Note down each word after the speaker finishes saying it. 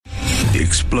The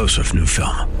explosive new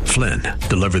film, Flynn,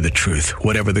 deliver the truth,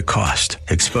 whatever the cost.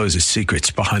 Exposes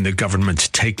secrets behind the government's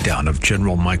takedown of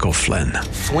General Michael Flynn.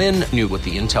 Flynn knew what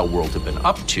the intel world had been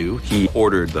up to. He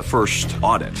ordered the first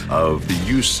audit of the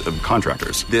use of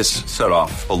contractors. This set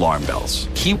off alarm bells.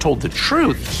 He told the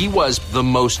truth. He was the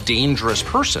most dangerous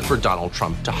person for Donald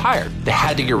Trump to hire. They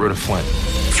had to get rid of Flynn.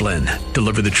 Flynn,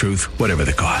 deliver the truth, whatever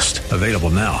the cost. Available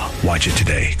now. Watch it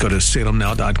today. Go to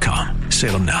salemnow.com.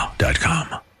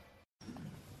 salemnow.com.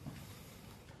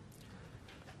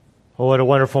 Oh, what a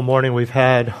wonderful morning we've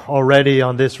had already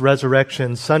on this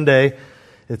Resurrection Sunday.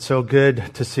 It's so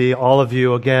good to see all of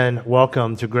you again.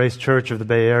 Welcome to Grace Church of the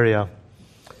Bay Area.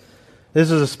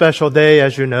 This is a special day,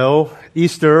 as you know.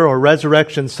 Easter or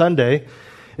Resurrection Sunday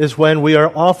is when we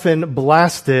are often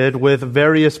blasted with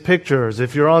various pictures.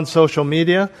 If you're on social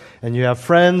media and you have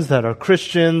friends that are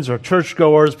Christians or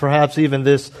churchgoers, perhaps even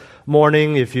this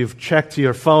morning, if you've checked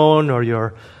your phone or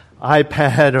your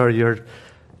iPad or your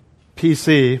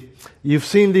PC, you've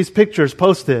seen these pictures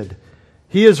posted.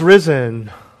 He is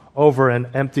risen over an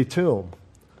empty tomb.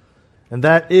 And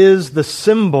that is the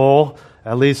symbol,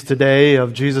 at least today,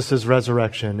 of Jesus'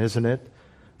 resurrection, isn't it?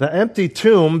 The empty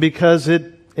tomb, because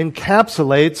it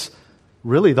encapsulates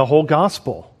really the whole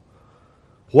gospel.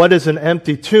 What is an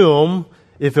empty tomb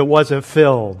if it wasn't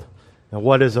filled? And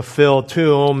what is a filled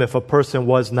tomb if a person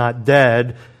was not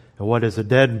dead? And what is a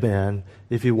dead man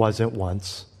if he wasn't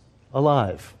once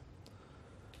alive?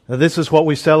 Now, this is what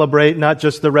we celebrate, not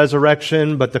just the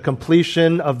resurrection, but the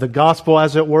completion of the gospel,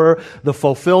 as it were, the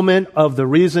fulfillment of the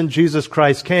reason Jesus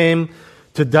Christ came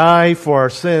to die for our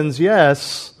sins,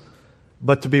 yes,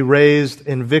 but to be raised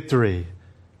in victory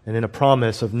and in a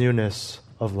promise of newness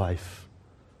of life.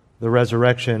 The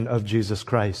resurrection of Jesus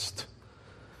Christ.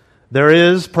 There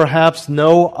is perhaps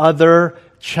no other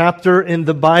chapter in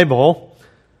the Bible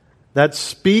that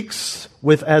speaks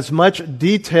with as much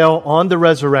detail on the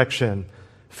resurrection,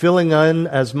 filling in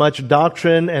as much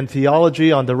doctrine and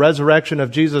theology on the resurrection of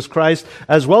Jesus Christ,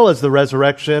 as well as the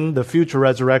resurrection, the future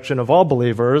resurrection of all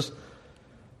believers,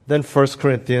 than 1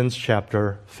 Corinthians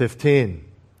chapter 15.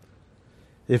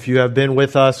 If you have been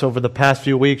with us over the past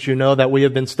few weeks, you know that we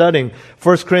have been studying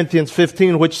 1 Corinthians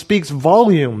 15, which speaks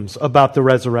volumes about the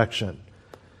resurrection.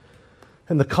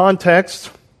 And the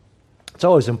context, it's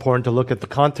always important to look at the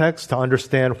context to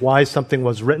understand why something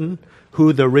was written,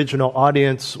 who the original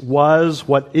audience was,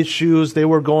 what issues they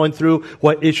were going through,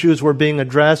 what issues were being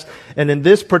addressed. And in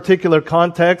this particular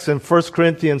context, in 1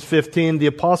 Corinthians 15, the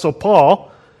Apostle Paul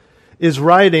is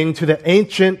writing to the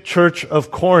ancient church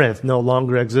of Corinth, no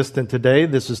longer existent today.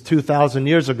 This is 2,000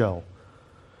 years ago.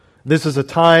 This is a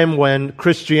time when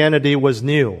Christianity was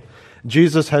new.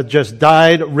 Jesus had just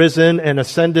died, risen, and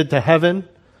ascended to heaven.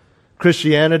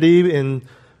 Christianity, in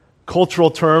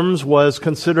cultural terms, was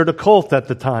considered a cult at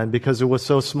the time because it was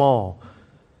so small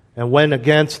and went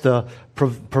against the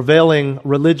prevailing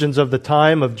religions of the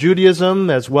time of Judaism,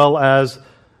 as well as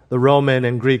the Roman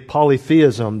and Greek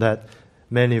polytheism that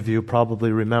many of you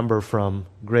probably remember from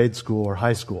grade school or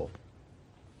high school.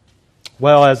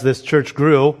 Well, as this church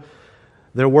grew,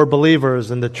 there were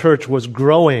believers, and the church was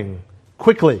growing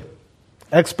quickly,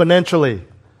 exponentially.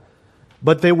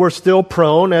 But they were still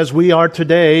prone, as we are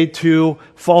today, to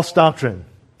false doctrine,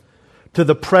 to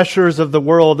the pressures of the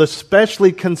world,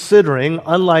 especially considering,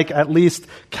 unlike at least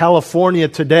California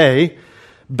today,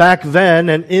 back then,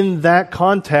 and in that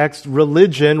context,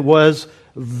 religion was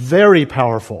very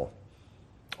powerful.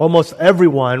 Almost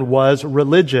everyone was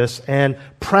religious and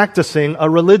practicing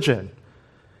a religion.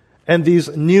 And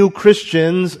these new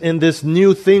Christians in this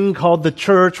new thing called the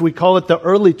church, we call it the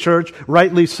early church,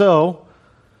 rightly so.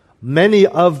 Many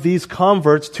of these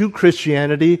converts to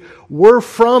Christianity were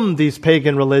from these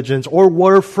pagan religions or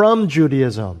were from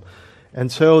Judaism.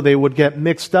 And so they would get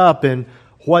mixed up in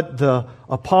what the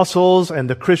apostles and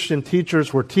the Christian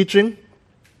teachers were teaching,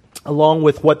 along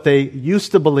with what they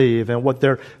used to believe and what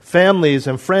their families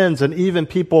and friends and even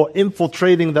people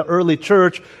infiltrating the early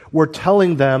church were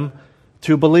telling them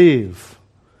to believe.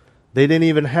 They didn't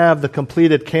even have the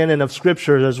completed canon of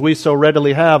Scripture as we so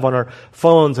readily have on our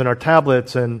phones and our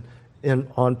tablets and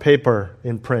on paper,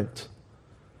 in print.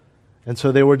 And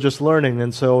so they were just learning,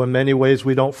 and so in many ways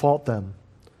we don't fault them.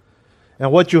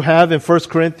 And what you have in 1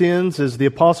 Corinthians is the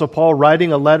Apostle Paul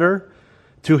writing a letter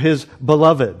to his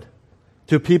beloved,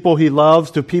 to people he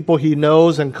loves, to people he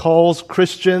knows and calls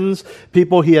Christians,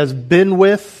 people he has been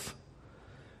with.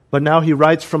 But now he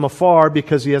writes from afar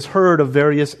because he has heard of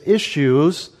various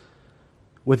issues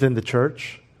within the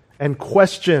church and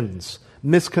questions,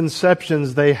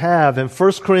 misconceptions they have. And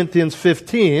 1 Corinthians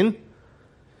 15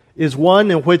 is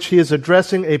one in which he is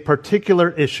addressing a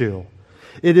particular issue.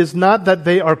 It is not that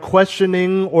they are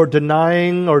questioning or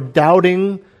denying or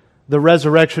doubting the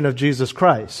resurrection of Jesus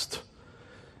Christ.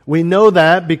 We know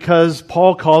that because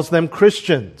Paul calls them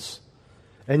Christians.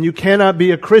 And you cannot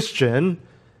be a Christian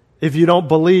if you don't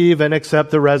believe and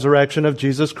accept the resurrection of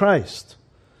Jesus Christ.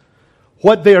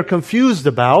 What they are confused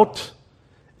about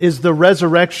is the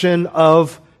resurrection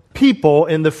of people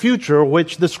in the future,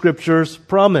 which the Scriptures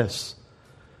promise.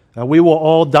 We will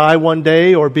all die one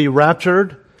day or be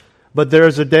raptured, but there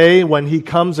is a day when He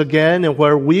comes again and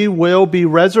where we will be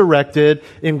resurrected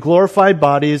in glorified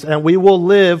bodies and we will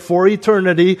live for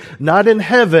eternity, not in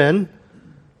heaven,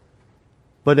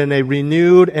 but in a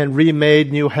renewed and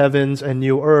remade new heavens and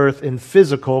new earth in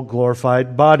physical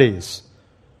glorified bodies.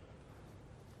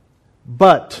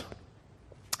 But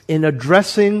in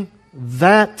addressing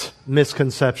that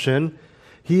misconception,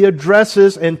 he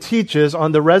addresses and teaches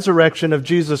on the resurrection of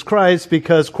Jesus Christ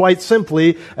because, quite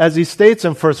simply, as he states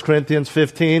in 1 Corinthians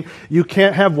 15, you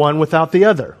can't have one without the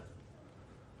other.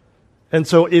 And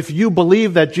so if you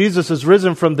believe that Jesus is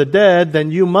risen from the dead, then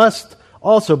you must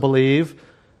also believe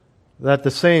that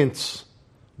the saints,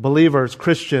 believers,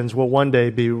 Christians, will one day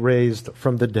be raised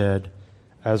from the dead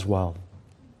as well.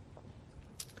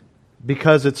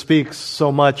 Because it speaks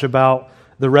so much about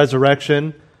the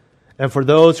resurrection, and for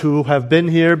those who have been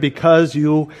here, because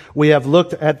we have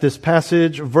looked at this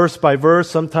passage verse by verse,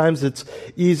 sometimes it's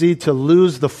easy to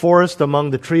lose the forest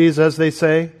among the trees, as they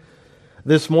say.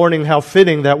 This morning, how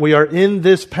fitting that we are in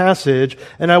this passage,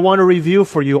 and I want to review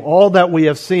for you all that we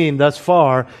have seen thus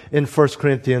far in 1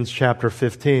 Corinthians chapter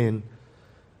 15.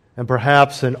 And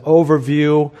perhaps an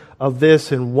overview of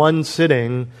this in one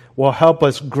sitting will help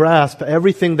us grasp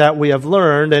everything that we have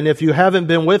learned, and if you haven't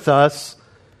been with us,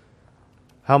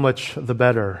 how much the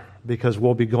better, because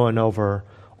we'll be going over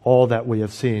all that we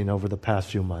have seen over the past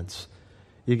few months.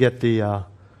 You get the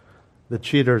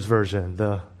cheater's version,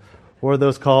 what are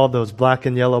those called? Those black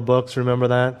and yellow books, remember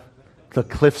that? The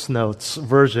Cliff's Notes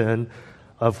version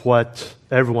of what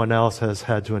everyone else has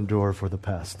had to endure for the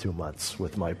past 2 months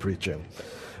with my preaching.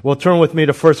 Well, turn with me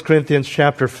to 1 Corinthians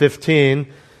chapter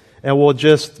 15, and we'll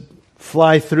just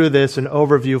fly through this in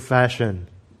overview fashion.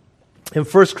 In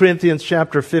 1 Corinthians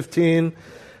chapter 15,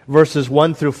 verses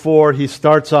 1 through 4, he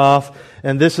starts off,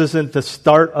 and this isn't the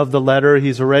start of the letter.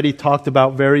 He's already talked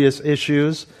about various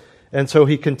issues. And so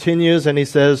he continues and he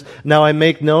says, "Now I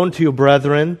make known to you,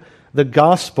 brethren, the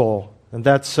gospel," and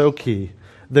that's so key,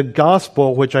 "the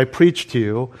gospel which I preached to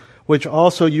you, which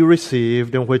also you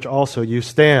received, in which also you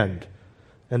stand."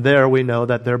 And there we know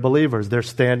that they're believers. They're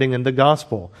standing in the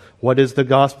gospel. What is the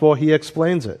gospel? He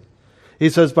explains it. He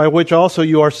says, "By which also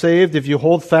you are saved, if you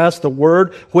hold fast the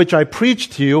word which I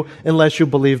preached to you, unless you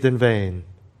believed in vain."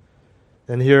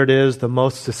 And here it is, the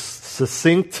most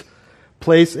succinct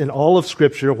place in all of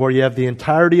Scripture where you have the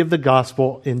entirety of the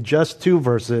gospel in just 2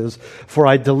 verses. "For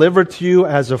I delivered to you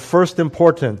as of first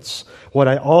importance what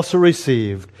I also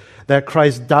received, that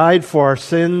Christ died for our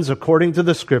sins according to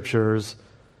the Scriptures,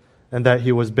 and that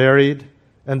He was buried,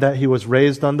 and that He was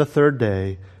raised on the 3rd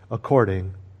day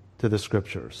according to the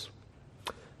Scriptures."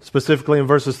 Specifically in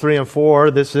verses 3 and 4,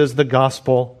 this is the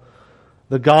gospel.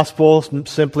 The gospel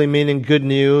simply meaning good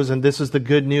news, and this is the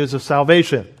good news of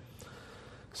salvation.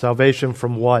 Salvation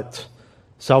from what?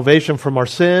 Salvation from our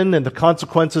sin and the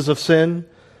consequences of sin.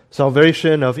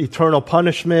 Salvation of eternal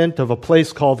punishment, of a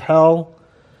place called hell.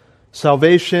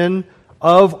 Salvation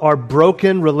of our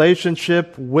broken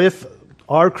relationship with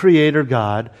our Creator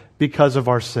God because of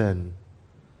our sin.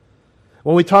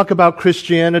 When we talk about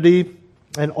Christianity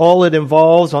and all it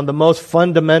involves on the most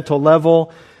fundamental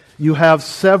level, you have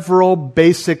several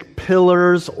basic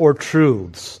pillars or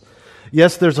truths.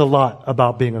 Yes, there's a lot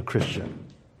about being a Christian.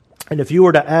 And if you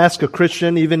were to ask a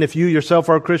Christian, even if you yourself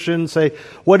are a Christian, say,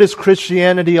 "What is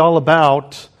Christianity all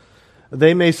about?"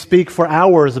 they may speak for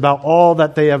hours about all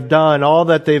that they have done, all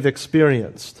that they've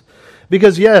experienced.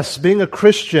 Because yes, being a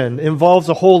Christian involves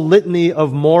a whole litany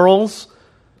of morals,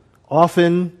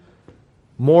 often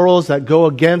morals that go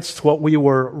against what we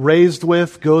were raised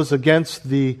with, goes against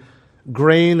the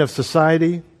grain of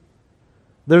society.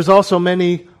 There's also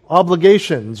many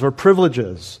obligations or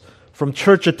privileges, from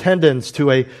church attendance to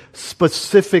a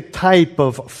specific type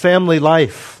of family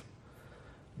life.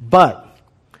 But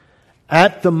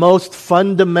at the most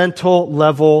fundamental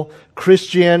level,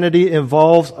 Christianity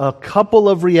involves a couple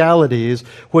of realities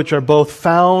which are both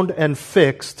found and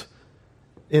fixed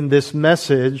in this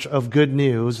message of good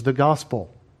news, the gospel.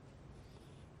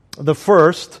 The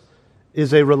first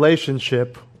is a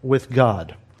relationship with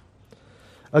God.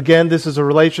 Again, this is a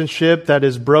relationship that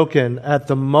is broken at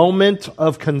the moment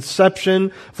of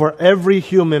conception for every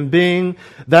human being.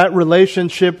 That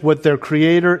relationship with their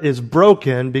Creator is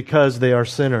broken because they are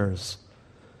sinners.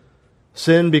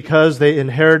 Sin because they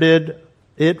inherited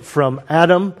it from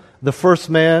Adam, the first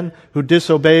man who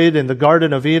disobeyed in the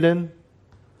Garden of Eden.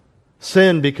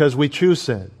 Sin because we choose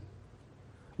sin.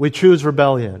 We choose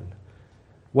rebellion.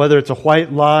 Whether it's a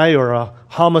white lie or a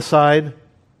homicide,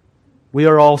 we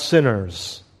are all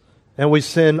sinners. And we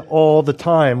sin all the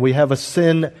time. We have a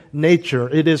sin nature.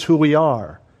 It is who we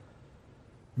are.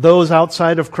 Those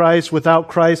outside of Christ, without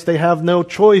Christ, they have no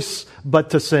choice but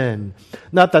to sin.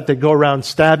 Not that they go around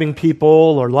stabbing people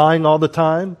or lying all the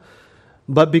time,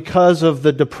 but because of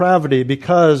the depravity,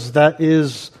 because that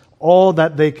is all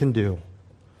that they can do.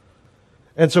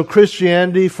 And so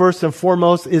Christianity, first and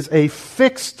foremost, is a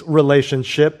fixed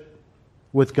relationship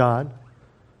with God.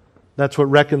 That's what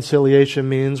reconciliation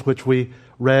means, which we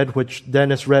read, which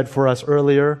Dennis read for us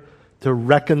earlier. To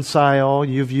reconcile,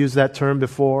 you've used that term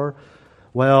before.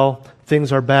 Well,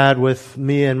 things are bad with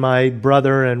me and my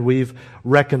brother, and we've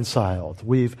reconciled.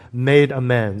 We've made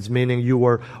amends, meaning you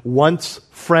were once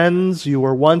friends, you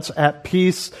were once at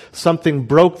peace, something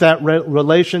broke that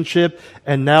relationship,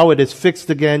 and now it is fixed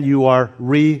again. You are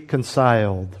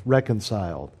reconciled.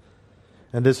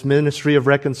 And this ministry of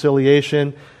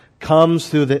reconciliation comes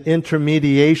through the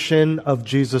intermediation of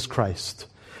Jesus Christ.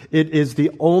 It is the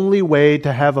only way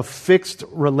to have a fixed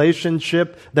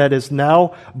relationship that is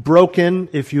now broken,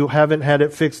 if you haven't had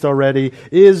it fixed already,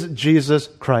 is Jesus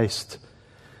Christ.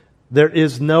 There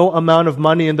is no amount of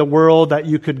money in the world that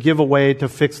you could give away to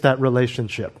fix that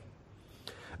relationship.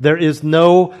 There is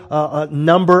no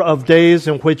number of days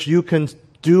in which you can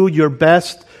do your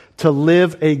best to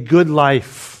live a good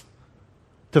life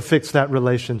to fix that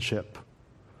relationship.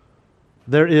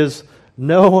 There is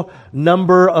no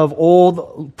number of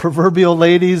old proverbial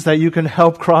ladies that you can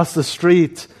help cross the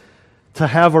street to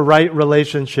have a right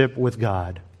relationship with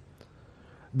God.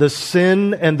 The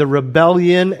sin and the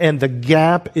rebellion and the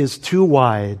gap is too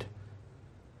wide.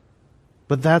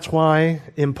 But that's why,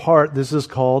 in part, this is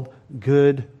called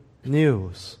good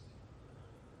news.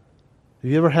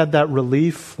 Have you ever had that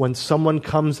relief when someone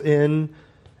comes in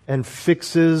and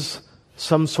fixes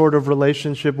some sort of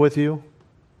relationship with you?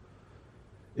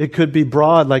 It could be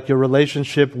broad, like your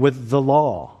relationship with the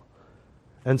law.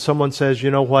 And someone says,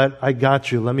 you know what, I got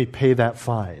you, let me pay that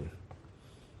fine.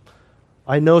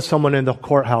 I know someone in the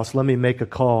courthouse, let me make a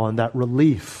call, and that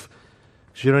relief.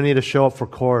 So you don't need to show up for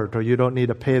court, or you don't need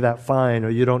to pay that fine, or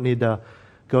you don't need to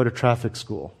go to traffic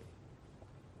school.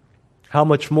 How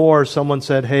much more someone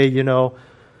said, hey, you know,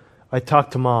 I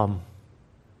talked to Mom,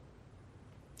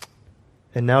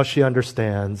 and now she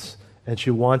understands, and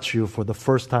she wants you for the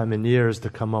first time in years to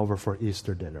come over for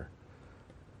Easter dinner.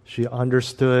 She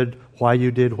understood why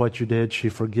you did what you did. She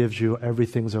forgives you.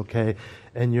 Everything's okay.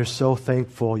 And you're so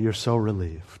thankful. You're so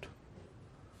relieved.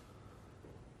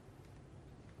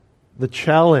 The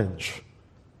challenge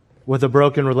with a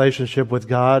broken relationship with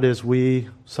God is we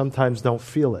sometimes don't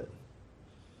feel it.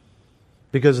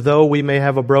 Because though we may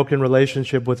have a broken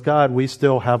relationship with God, we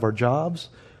still have our jobs.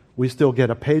 We still get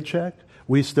a paycheck.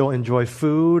 We still enjoy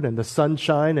food and the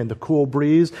sunshine and the cool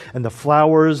breeze and the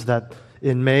flowers that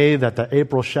in May that the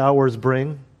April showers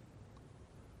bring.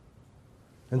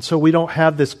 And so we don't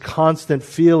have this constant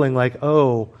feeling like,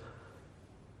 oh,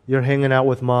 you're hanging out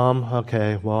with Mom?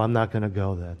 Okay, well, I'm not going to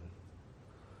go then.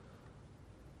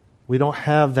 We don't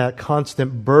have that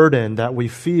constant burden that we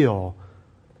feel,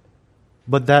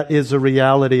 but that is a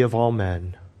reality of all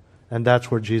men. And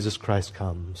that's where Jesus Christ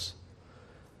comes.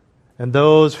 And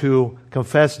those who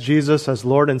confess Jesus as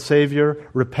Lord and Savior,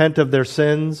 repent of their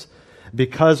sins,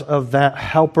 because of that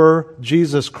helper,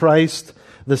 Jesus Christ,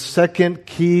 the second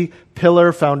key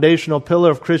pillar, foundational pillar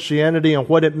of Christianity and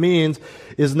what it means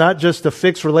is not just a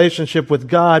fixed relationship with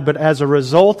God, but as a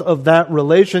result of that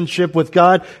relationship with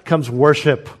God comes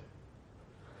worship.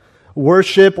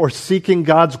 Worship or seeking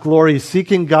God's glory,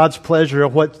 seeking God's pleasure,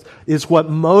 what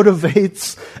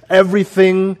motivates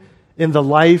everything in the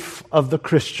life of the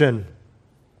Christian.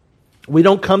 We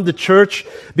don't come to church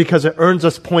because it earns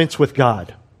us points with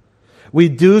God. We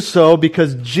do so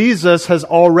because Jesus has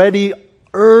already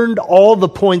earned all the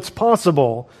points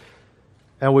possible,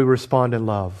 and we respond in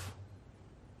love.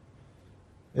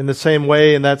 In the same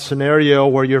way, in that scenario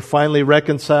where you're finally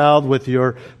reconciled with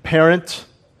your parent,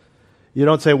 you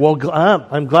don't say, well,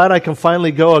 I'm glad I can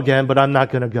finally go again, but I'm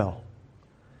not going to go.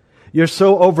 You're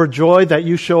so overjoyed that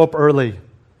you show up early.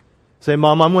 Say,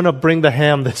 Mom, I'm going to bring the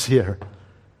ham this year.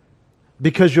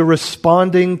 Because you're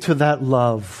responding to that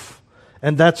love.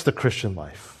 And that's the Christian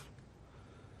life.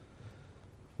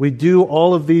 We do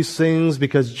all of these things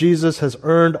because Jesus has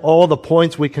earned all the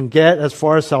points we can get as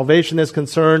far as salvation is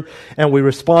concerned, and we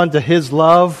respond to His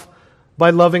love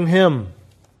by loving Him.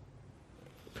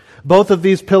 Both of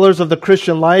these pillars of the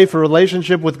Christian life, a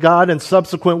relationship with God and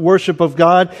subsequent worship of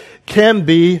God, can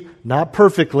be, not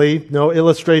perfectly, no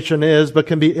illustration is, but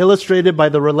can be illustrated by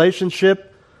the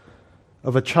relationship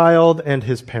of a child and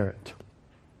his parent.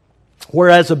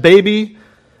 Whereas a baby,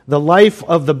 the life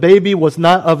of the baby was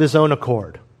not of his own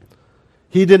accord.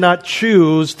 He did not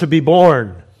choose to be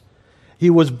born. He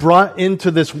was brought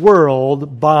into this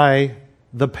world by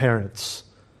the parents.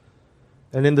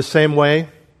 And in the same way,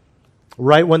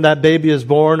 right when that baby is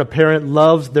born, a parent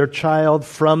loves their child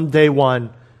from day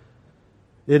one.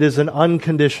 It is an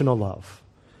unconditional love.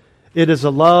 It is a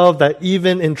love that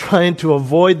even in trying to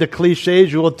avoid the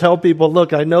cliches, you will tell people,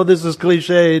 look, I know this is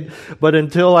cliched, but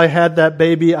until I had that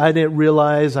baby, I didn't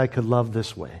realize I could love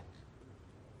this way.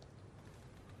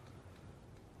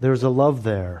 There's a love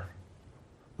there,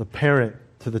 the parent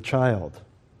to the child.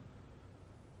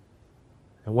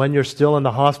 And when you're still in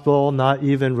the hospital, not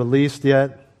even released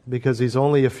yet, because he's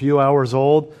only a few hours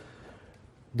old,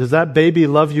 does that baby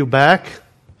love you back?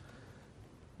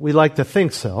 We like to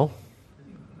think so.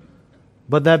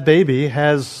 But that baby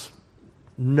has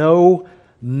no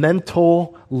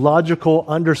mental, logical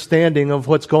understanding of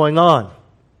what's going on.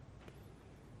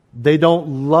 They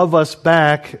don't love us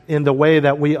back in the way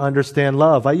that we understand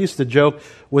love. I used to joke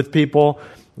with people,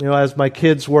 as my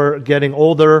kids were getting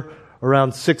older,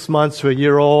 around 6 months to a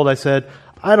year old, I said,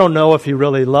 I don't know if he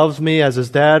really loves me as his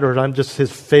dad or I'm just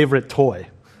his favorite toy.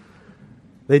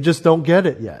 They just don't get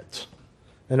it yet.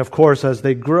 And of course, as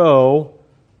they grow,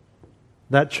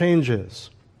 that changes.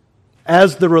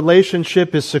 As the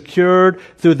relationship is secured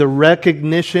through the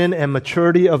recognition and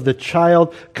maturity of the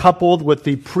child, coupled with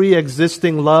the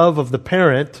pre-existing love of the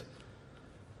parent,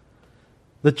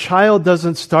 the child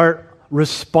doesn't start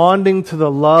responding to the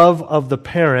love of the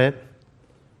parent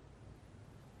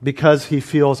because he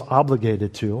feels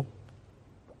obligated to.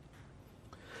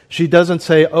 She doesn't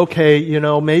say, okay,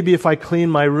 maybe if I clean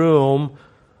my room,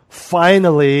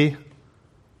 finally,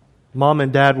 Mom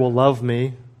and Dad will love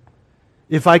me.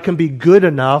 If I can be good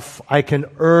enough, I can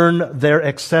earn their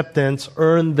acceptance,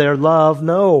 earn their love.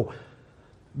 No.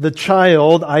 The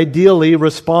child ideally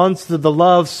responds to the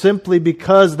love simply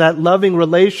because that loving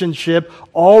relationship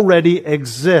already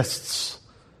exists.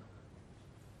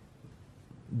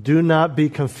 Do not be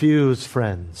confused,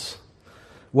 friends.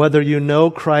 Whether you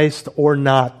know Christ or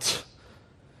not,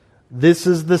 this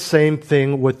is the same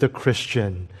thing with the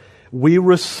Christian. We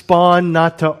respond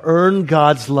not to earn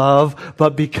God's love,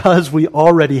 but because we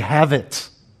already have it.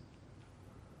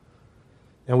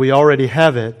 And we already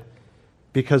have it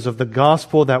because of the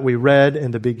gospel that we read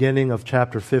in the beginning of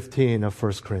chapter 15 of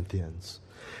 1 Corinthians.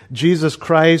 Jesus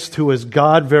Christ, who is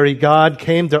God, very God,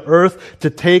 came to earth to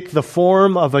take the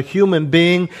form of a human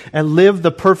being and live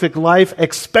the perfect life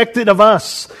expected of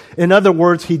us. In other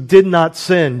words, He did not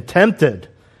sin. Tempted.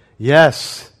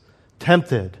 Yes,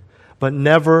 tempted. But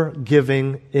never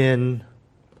giving in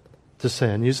to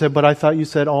sin. You said, but I thought you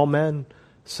said all men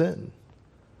sin.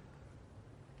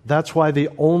 That's why the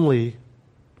only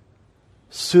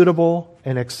suitable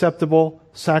and acceptable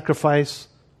sacrifice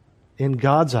in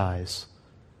God's eyes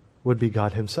would be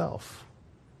God Himself,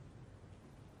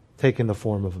 taking the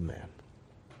form of a man.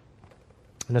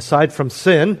 And aside from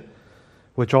sin,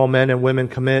 which all men and women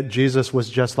commit, Jesus was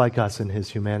just like us in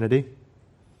His humanity.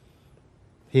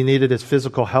 He needed His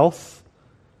physical health.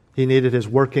 He needed His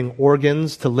working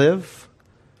organs to live.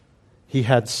 He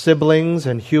had siblings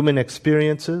and human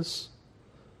experiences.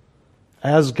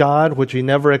 As God, which He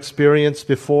never experienced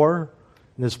before,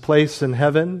 in His place in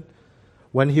heaven,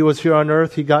 when He was here on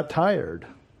earth, He got tired.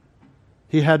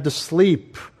 He had to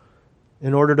sleep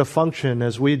in order to function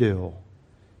as we do.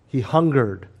 He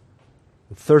hungered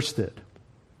and thirsted.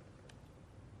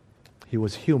 He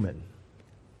was human.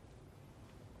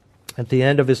 At the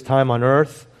end of His time on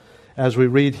earth, as we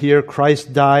read here,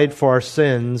 Christ died for our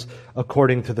sins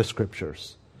according to the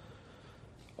Scriptures.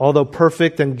 Although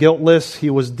perfect and guiltless, He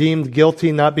was deemed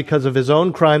guilty not because of His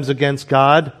own crimes against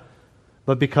God,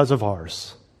 but because of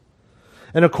ours.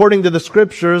 And according to the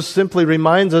Scriptures, simply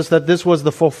reminds us that this was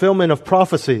the fulfillment of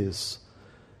prophecies.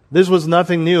 This was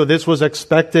nothing new. This was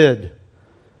expected.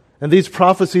 And these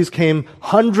prophecies came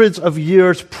hundreds of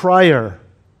years prior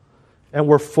and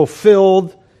were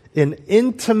fulfilled in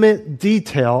intimate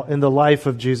detail in the life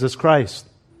of Jesus Christ.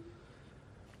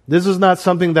 This is not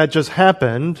something that just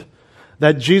happened,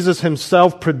 that Jesus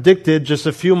Himself predicted just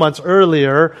a few months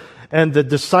earlier, and the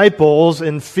disciples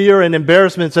in fear and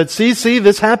embarrassment said, see,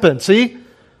 this happened, see?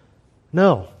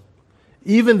 No.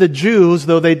 even the Jews,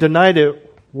 though they denied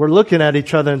it, were looking at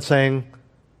each other and saying,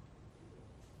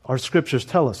 our scriptures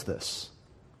tell us this.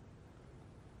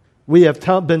 We have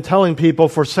been telling people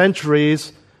for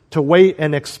centuries to wait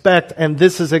and expect, and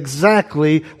this is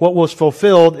exactly what was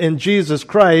fulfilled in Jesus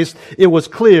Christ. It was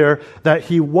clear that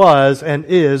He was and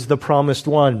is the promised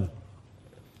one.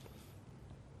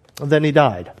 And then He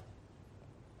died.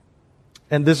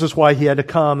 And this is why He had to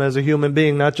come as a human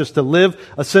being, not just to live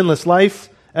a sinless life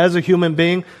as a human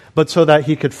being, but so that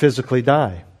He could physically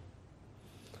die.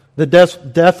 The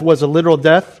death was a literal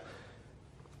death,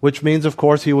 which means, of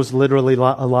course, He was literally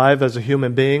alive as a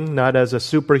human being, not as a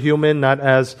superhuman, not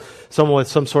as someone with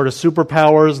some sort of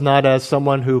superpowers, not as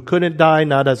someone who couldn't die,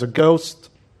 not as a ghost.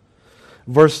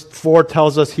 Verse 4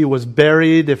 tells us He was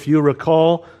buried. If you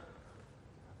recall,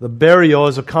 the burial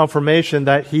is a confirmation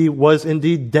that He was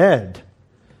indeed dead.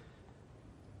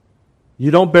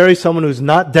 You don't bury someone who's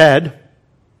not dead.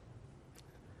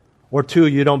 Or 2,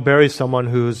 you don't bury someone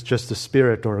who's just a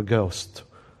spirit or a ghost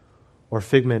or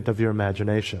figment of your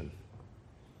imagination.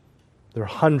 There are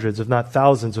hundreds, if not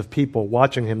thousands, of people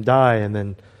watching Him die and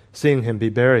then seeing Him be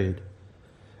buried.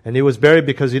 And He was buried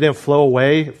because He didn't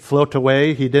float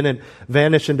away. He didn't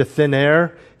vanish into thin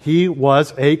air. He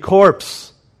was a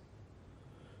corpse.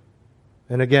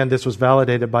 And again, this was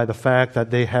validated by the fact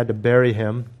that they had to bury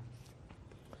Him.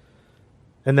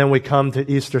 And then we come to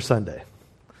Easter Sunday.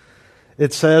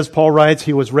 It says, Paul writes,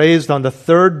 He was raised on the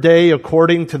third day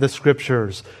according to the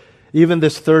Scriptures. Even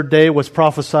this third day was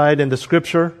prophesied in the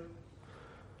Scripture.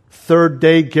 Third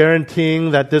day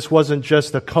guaranteeing that this wasn't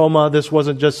just a coma. This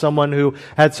wasn't just someone who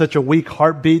had such a weak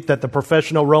heartbeat that the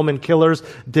professional Roman killers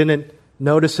didn't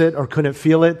notice it or couldn't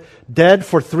feel it. Dead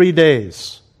for 3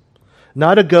 days.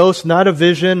 Not a ghost, not a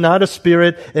vision, not a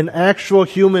spirit, an actual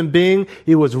human being.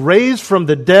 He was raised from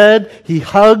the dead. He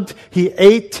hugged, He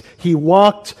ate, He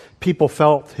walked. People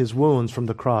felt His wounds from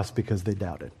the cross because they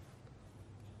doubted.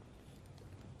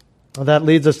 Well, that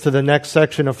leads us to the next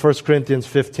section of 1 Corinthians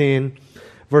 15,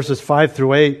 verses 5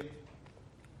 through 8.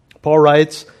 Paul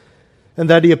writes, and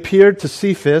that He appeared to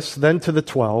Cephas, then to the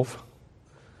 12.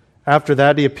 After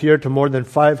that He appeared to more than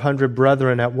 500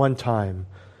 brethren at one time,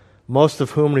 most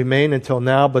of whom remain until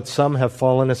now, but some have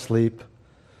fallen asleep.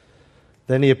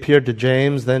 Then He appeared to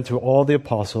James, then to all the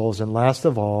apostles, and last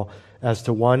of all, as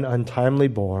to one untimely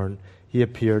born, He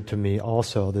appeared to me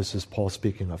also. This is Paul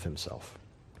speaking of himself.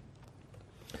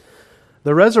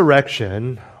 The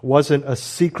resurrection wasn't a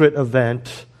secret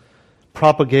event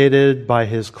propagated by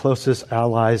His closest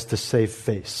allies to save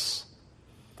face.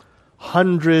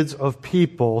 Hundreds of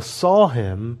people saw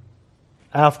Him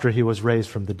after He was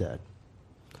raised from the dead.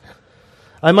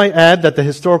 I might add that the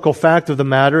historical fact of the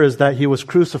matter is that He was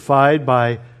crucified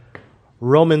by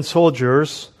Roman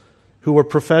soldiers who were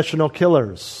professional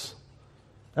killers.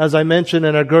 As I mentioned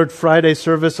in our Good Friday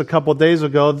service a couple days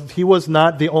ago, He was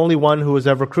not the only one who was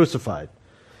ever crucified.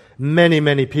 Many,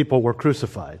 many people were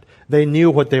crucified. They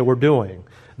knew what they were doing.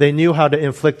 They knew how to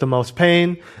inflict the most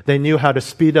pain. They knew how to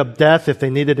speed up death if they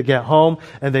needed to get home.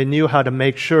 And they knew how to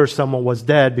make sure someone was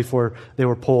dead before they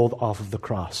were pulled off of the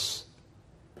cross.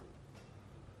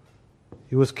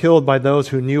 He was killed by those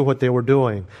who knew what they were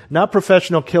doing. Not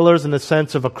professional killers in the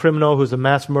sense of a criminal who's a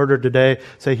mass murderer today,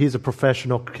 say he's a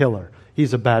professional killer.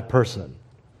 He's a bad person.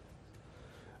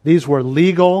 These were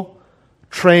legal,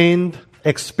 trained,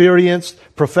 experienced,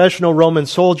 professional Roman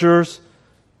soldiers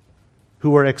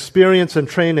who were experienced and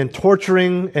trained in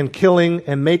torturing and killing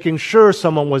and making sure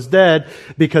someone was dead,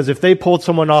 because if they pulled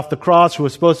someone off the cross who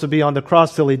was supposed to be on the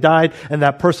cross till he died and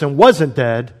that person wasn't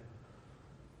dead,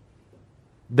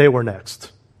 they were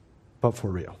next, but for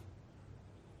real.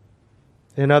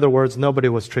 In other words, nobody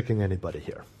was tricking anybody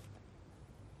here.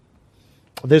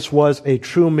 This was a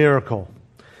true miracle,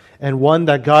 and one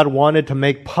that God wanted to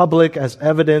make public as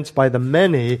evidenced by the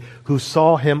many who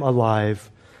saw Him alive.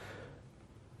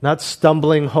 Not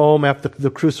stumbling home after the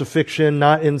crucifixion,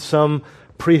 not in some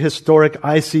prehistoric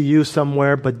ICU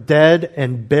somewhere, but dead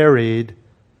and buried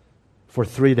for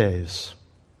 3 days.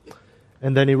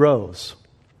 And then He rose.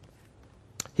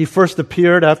 He first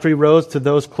appeared after He rose to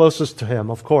those closest to Him,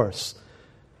 of course.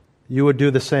 You would do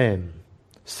the same.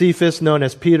 Cephas, known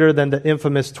as Peter, then the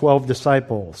infamous 12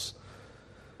 disciples.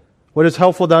 What is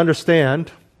helpful to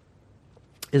understand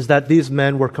is that these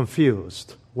men were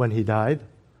confused when He died.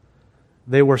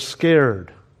 They were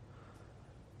scared.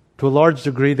 To a large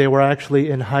degree, they were actually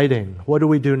in hiding. What do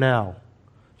we do now?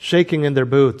 Shaking in their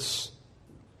boots,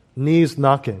 knees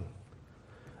knocking.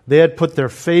 They had put their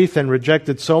faith and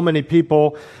rejected so many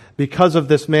people because of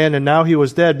this man, and now He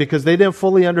was dead, because they didn't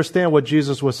fully understand what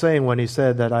Jesus was saying when He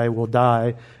said that I will die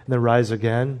and then rise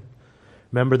again.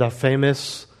 Remember that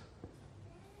famous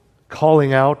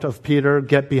calling out of Peter,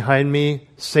 "Get behind me,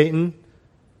 Satan."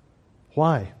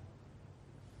 Why?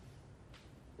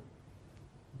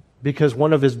 Because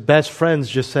one of his best friends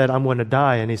just said, "I'm going to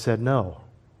die," and he said, "No."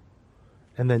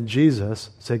 And then Jesus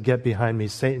said, "Get behind me,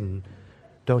 Satan.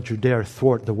 Don't you dare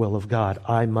thwart the will of God.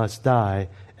 I must die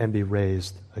and be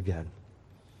raised again."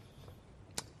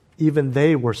 Even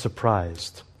they were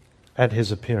surprised at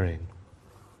his appearing.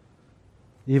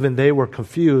 Even they were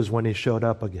confused when he showed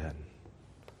up again.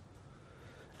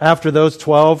 After those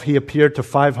 12, he appeared to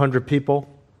 500 people.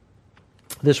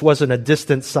 This wasn't a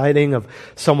distant sighting of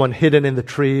someone hidden in the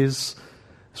trees.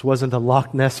 This wasn't a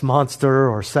Loch Ness monster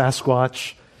or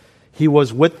Sasquatch. He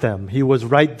was with them. He was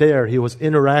right there. He was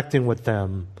interacting with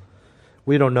them.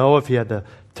 We don't know if he had the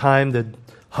time to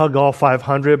hug all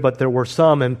 500, but there were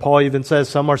some, and Paul even says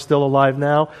some are still alive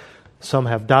now. Some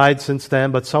have died since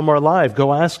then, but some are alive.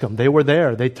 Go ask them. They were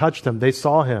there. They touched him. They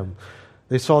saw him.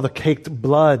 They saw the caked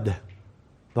blood,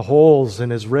 the holes in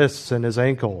his wrists and his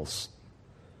ankles.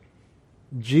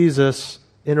 Jesus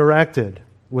interacted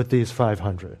with these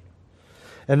 500.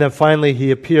 And then finally,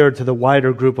 he appeared to the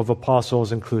wider group of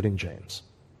apostles, including James.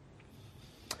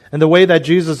 And the way that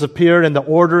Jesus appeared and the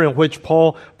order in which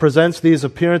Paul presents these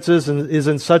appearances is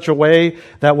in such a way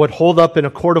that would hold up in a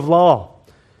court of law.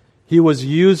 He was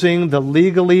using the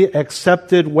legally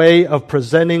accepted way of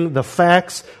presenting the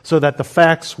facts so that the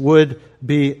facts would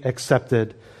be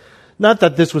accepted. Not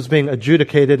that this was being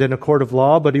adjudicated in a court of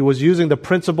law, but he was using the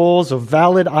principles of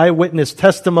valid eyewitness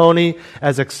testimony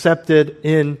as accepted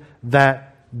in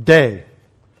that day.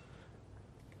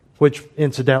 Which,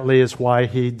 incidentally, is why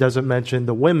he doesn't mention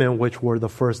the women, which were the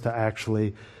first to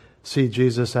actually see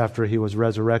Jesus after he was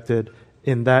resurrected.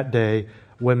 In that day,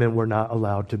 women were not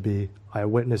allowed to be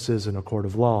eyewitnesses in a court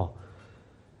of law.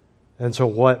 And so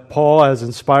what Paul, as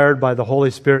inspired by the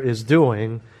Holy Spirit, is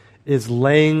doing is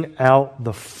laying out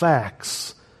the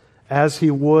facts as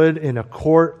he would in a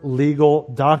court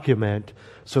legal document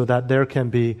so that there can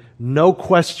be no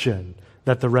question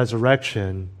that the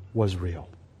resurrection was real.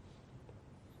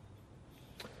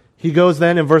 He goes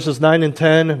then in verses 9 and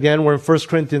 10, again, we're in 1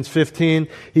 Corinthians 15,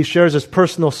 he shares his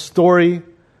personal story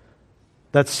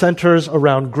that centers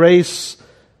around grace.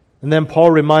 And then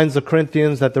Paul reminds the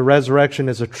Corinthians that the resurrection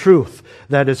is a truth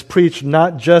that is preached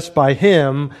not just by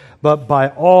him, but by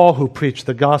all who preach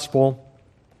the gospel.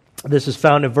 This is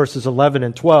found in verses 11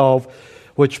 and 12,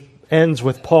 which ends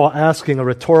with Paul asking a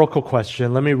rhetorical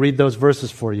question. Let me read those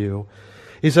verses for you.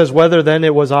 He says, "Whether then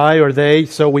it was I or they,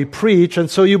 so we preach, and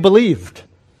so you believed."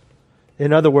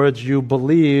 In other words, you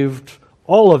believed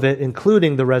all of it,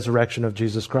 including the resurrection of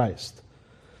Jesus Christ.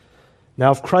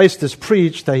 Now, if Christ is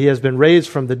preached that he has been raised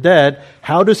from the dead,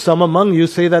 how do some among you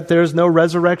say that there is no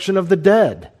resurrection of the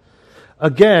dead?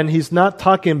 Again, he's not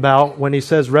talking about, when he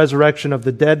says resurrection of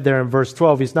the dead there in verse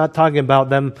 12, he's not talking about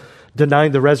them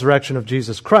denying the resurrection of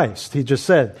Jesus Christ. He just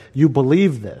said, you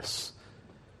believe this.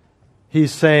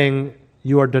 He's saying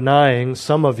you are denying,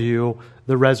 some of you,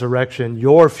 the resurrection,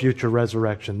 your future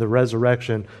resurrection, the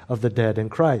resurrection of the dead in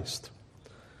Christ.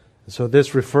 So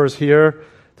this refers here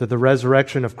to the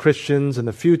resurrection of Christians in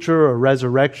the future, a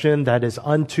resurrection that is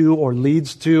unto or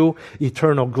leads to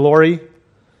eternal glory.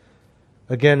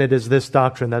 Again, it is this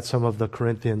doctrine that some of the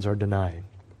Corinthians are denying.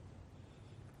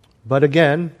 But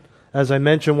again, as I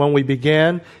mentioned when we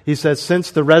began, he says,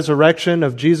 since the resurrection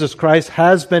of Jesus Christ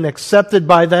has been accepted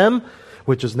by them,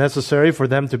 which is necessary for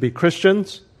them to be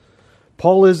Christians,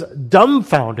 Paul is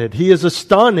dumbfounded. He is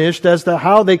astonished as to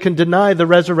how they can deny the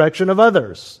resurrection of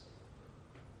others.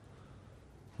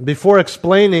 Before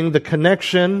explaining the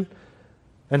connection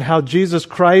and how Jesus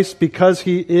Christ, because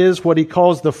he is what he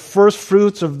calls the first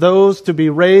fruits of those to be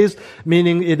raised,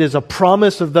 meaning it is a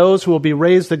promise of those who will be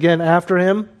raised again after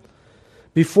him,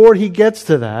 before he gets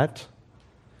to that,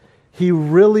 he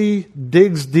really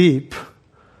digs deep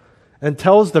and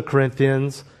tells the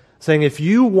Corinthians, saying, if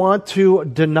you want to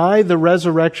deny the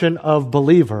resurrection of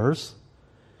believers,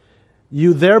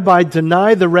 you thereby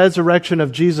deny the resurrection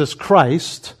of Jesus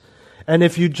Christ. And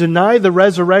if you deny the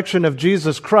resurrection of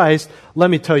Jesus Christ, let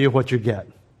me tell you what you get.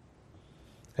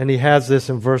 And he has this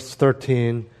in verse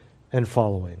 13 and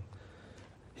following.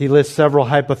 He lists several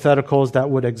hypotheticals that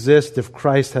would exist if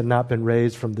Christ had not been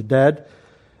raised from the dead.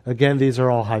 Again, these are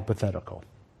all hypothetical.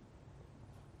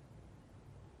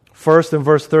 First, in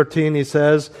verse 13, he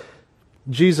says,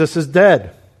 Jesus is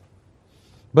dead.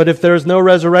 But if there is no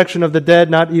resurrection of the dead,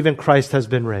 not even Christ has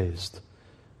been raised.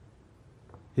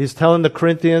 He's telling the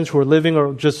Corinthians who are living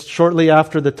or just shortly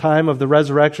after the time of the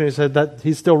resurrection, he said that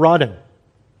he's still rotting.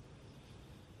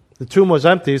 The tomb was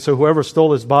empty, so whoever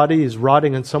stole his body is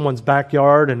rotting in someone's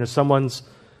backyard and in someone's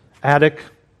attic.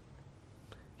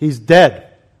 He's dead.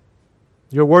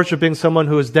 You're worshiping someone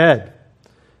who is dead.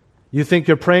 You think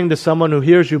you're praying to someone who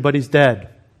hears you, but he's dead.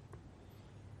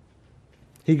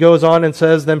 He goes on and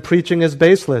says, then preaching is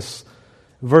baseless.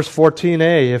 Verse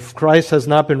 14a, if Christ has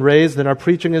not been raised, then our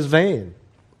preaching is vain.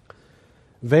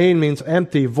 Vain means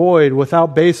empty, void,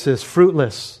 without basis,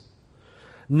 fruitless.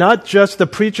 Not just the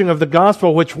preaching of the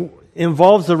gospel, which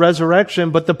involves the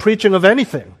resurrection, but the preaching of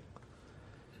anything.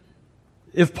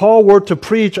 If Paul were to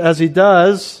preach as he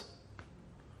does,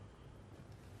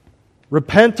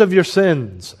 repent of your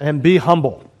sins and be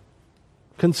humble.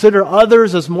 Consider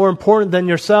others as more important than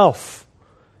yourself,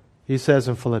 he says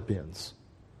in Philippians.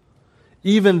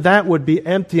 Even that would be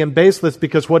empty and baseless,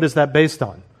 because what is that based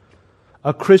on?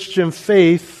 A Christian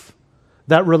faith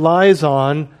that relies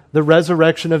on the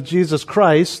resurrection of Jesus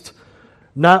Christ,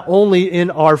 not only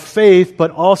in our faith, but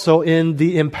also in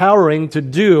the empowering to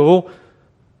do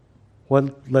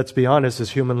what, let's be honest,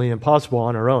 is humanly impossible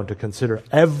on our own, to consider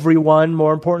everyone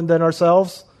more important than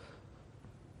ourselves.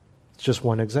 It's just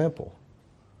one example.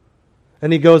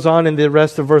 And he goes on in the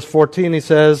rest of verse 14, he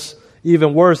says,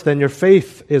 even worse, then your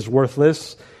faith is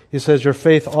worthless. He says your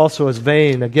faith also is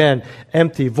vain. Again,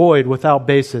 empty, void, without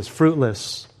basis,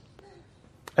 fruitless.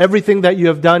 Everything that you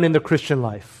have done in the Christian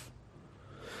life,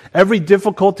 every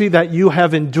difficulty that you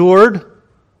have endured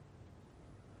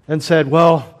and said,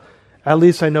 well, at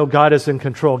least I know God is in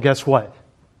control. Guess what?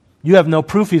 You have no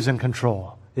proof He's in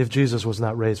control if Jesus was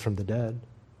not raised from the dead.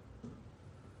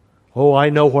 Oh, I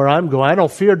know where I'm going. I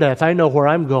don't fear death. I know where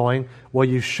I'm going. Well,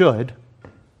 you should.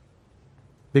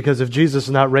 Because if Jesus is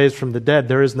not raised from the dead,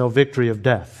 there is no victory of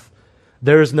death.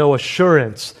 There is no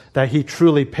assurance that He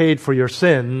truly paid for your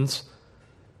sins.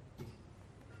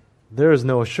 There is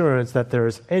no assurance that there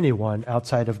is anyone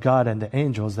outside of God and the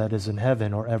angels that is in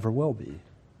heaven or ever will be.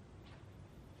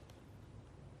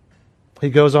 He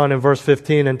goes on in verse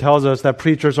 15 and tells us that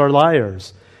preachers are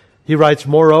liars. He writes,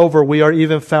 moreover, we are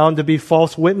even found to be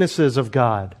false witnesses of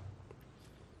God.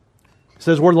 He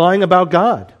says we're lying about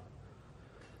God.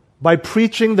 By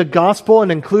preaching the gospel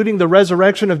and including the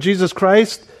resurrection of Jesus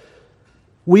Christ,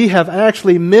 we have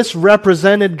actually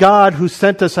misrepresented God who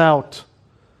sent us out.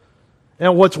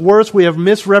 And what's worse, we have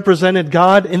misrepresented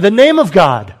God in the name of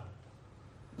God,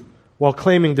 while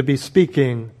claiming to be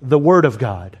speaking the word of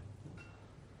God.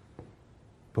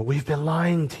 But we've been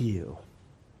lying to you.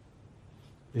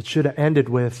 It should have ended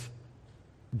with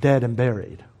dead and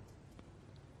buried,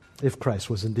 if Christ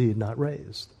was indeed not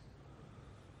raised.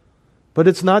 But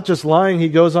it's not just lying. He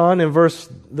goes on in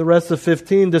the rest of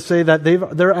 15 to say that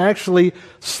they're actually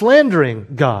slandering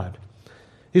God.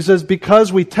 He says,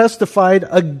 because we testified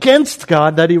against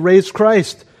God that He raised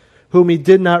Christ, whom He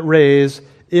did not raise,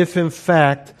 if in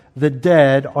fact the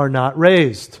dead are not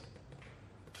raised.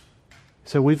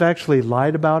 So we've actually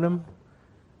lied about Him.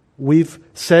 We've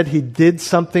said He did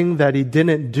something that He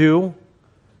didn't do. You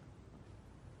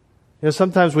know,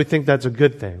 sometimes we think that's a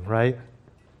good thing, right?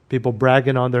 People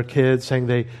bragging on their kids, saying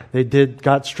they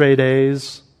got straight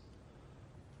A's,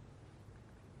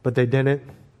 but they didn't.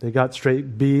 They got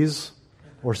straight B's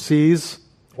or C's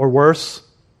or worse.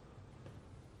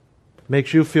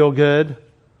 Makes you feel good.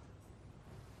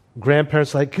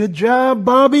 Grandparents like, good job,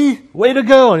 Bobby. Way to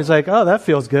go. And he's like, oh, that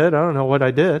feels good. I don't know what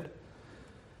I did.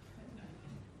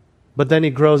 But then he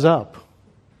grows up.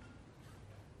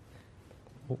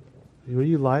 Were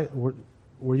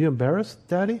you embarrassed,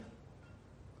 Daddy?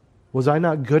 Was I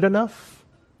not good enough?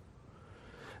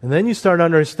 And then you start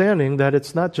understanding that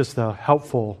it's not just a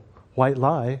helpful white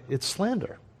lie, it's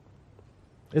slander.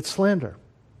 It's slander.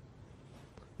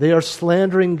 They are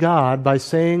slandering God by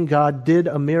saying God did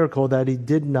a miracle that He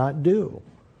did not do.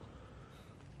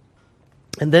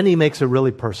 And then he makes it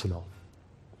really personal.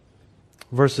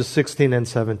 Verses 16 and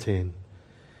 17.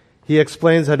 He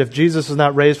explains that if Jesus is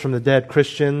not raised from the dead,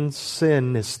 Christians,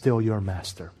 sin is still your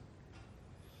master.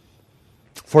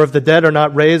 For if the dead are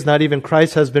not raised, not even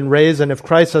Christ has been raised. And if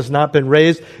Christ has not been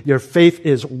raised, your faith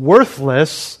is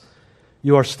worthless.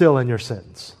 You are still in your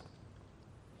sins.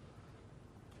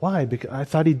 Why? Because I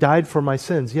thought He died for my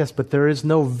sins. Yes, but there is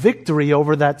no victory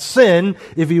over that sin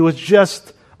if He was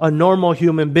just a normal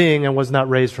human being and was not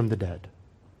raised from the dead.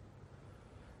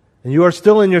 And you are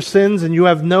still in your sins, and you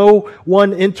have no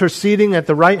one interceding at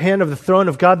the right hand of the throne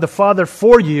of God the Father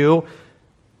for you,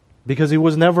 because He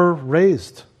was never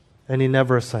raised and He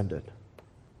never ascended.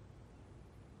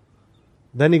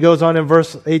 Then he goes on in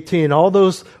verse 18, all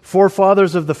those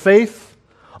forefathers of the faith,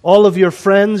 all of your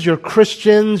friends, your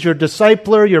Christians, your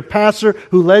discipler, your pastor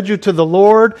who led you to the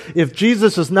Lord, if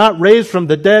Jesus is not raised from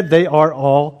the dead, they are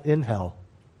all in hell.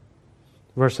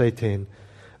 Verse 18,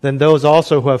 then those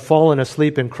also who have fallen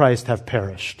asleep in Christ have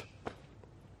perished.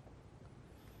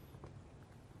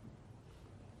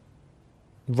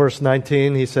 Verse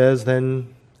 19, he says,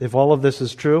 then if all of this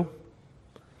is true,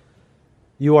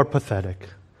 you are pathetic.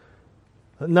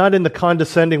 Not in the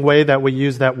condescending way that we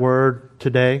use that word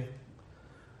today,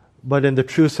 but in the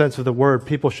true sense of the word,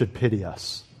 people should pity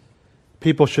us.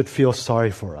 People should feel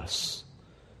sorry for us.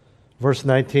 Verse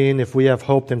 19, if we have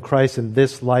hoped in Christ in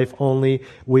this life only,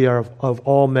 we are of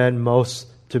all men most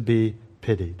to be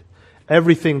pitied.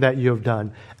 Everything that you have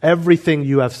done, everything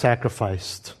you have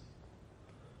sacrificed.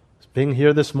 Being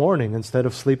here this morning instead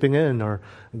of sleeping in or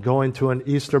going to an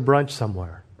Easter brunch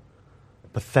somewhere.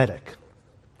 Pathetic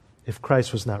if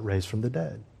Christ was not raised from the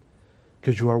dead.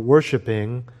 Because you are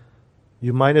worshiping,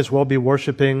 you might as well be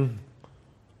worshiping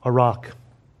a rock,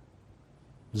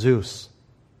 Zeus,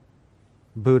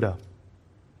 Buddha,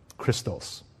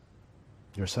 crystals,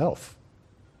 yourself.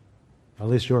 At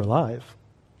least you're alive.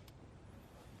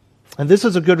 And this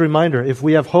is a good reminder. If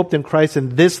we have hoped in Christ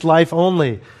in this life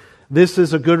only, this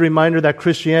is a good reminder that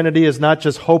Christianity is not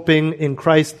just hoping in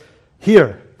Christ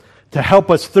here to help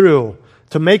us through,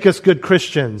 to make us good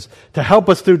Christians, to help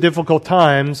us through difficult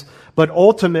times, but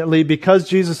ultimately, because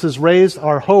Jesus is raised,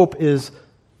 our hope is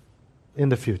in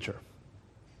the future.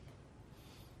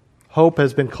 Hope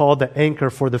has been called the anchor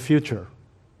for the future.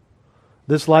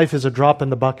 This life is a drop in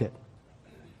the bucket.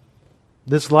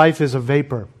 This life is a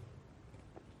vapor.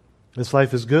 This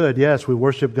life is good. Yes, we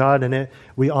worship God in it.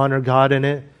 We honor God in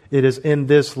it. It is in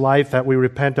this life that we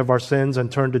repent of our sins and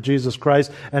turn to Jesus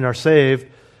Christ and are saved,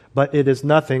 but it is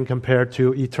nothing compared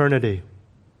to eternity.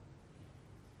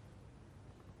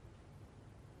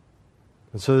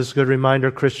 And so this is a good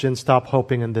reminder, Christians, stop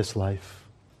hoping in this life.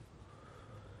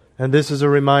 And this is a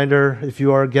reminder, if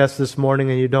you are a guest this morning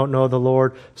and you don't know the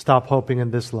Lord, stop hoping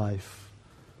in this life.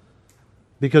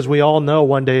 Because we all know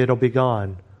one day it'll be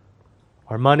gone.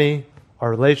 Our money, our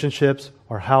relationships,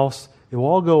 our house, it will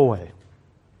all go away.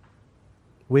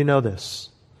 We know this.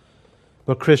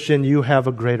 But Christian, you have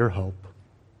a greater hope.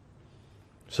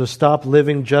 So stop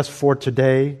living just for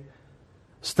today.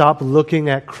 Stop looking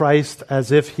at Christ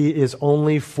as if He is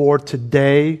only for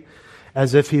today,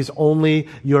 as if He's only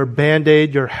your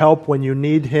Band-Aid, your help when you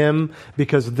need Him,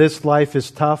 because this life is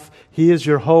tough. He is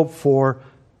your hope for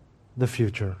the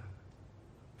future,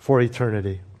 for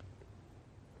eternity.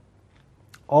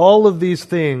 All of these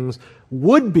things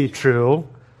would be true,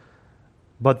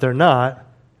 but they're not,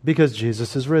 because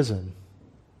Jesus is risen.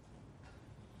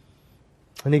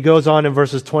 And he goes on in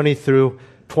verses 20 through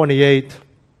 28.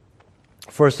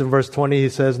 First in verse 20 he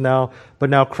says, But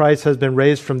now Christ has been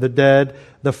raised from the dead,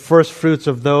 the first fruits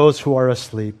of those who are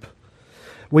asleep.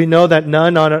 We know that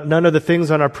none of the things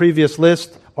on our previous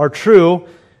list are true,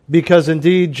 because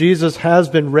indeed Jesus has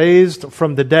been raised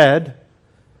from the dead.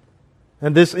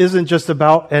 And this isn't just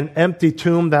about an empty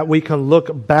tomb that we can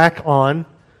look back on.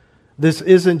 This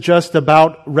isn't just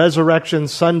about Resurrection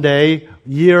Sunday,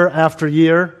 year after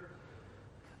year.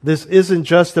 This isn't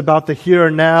just about the here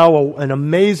and now, an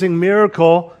amazing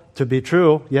miracle to be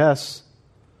true, yes.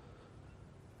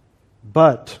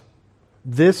 But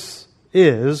this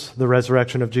is the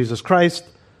resurrection of Jesus Christ,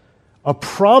 a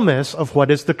promise of what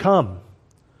is to come.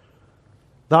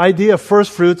 The idea of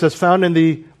first fruits as found in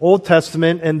the Old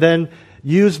Testament and then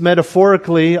used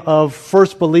metaphorically of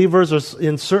first believers or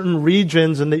in certain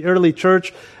regions in the early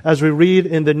church as we read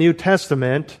in the New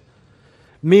Testament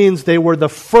means they were the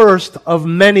first of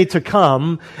many to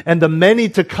come, and the many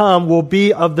to come will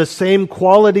be of the same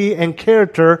quality and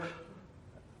character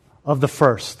of the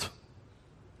first.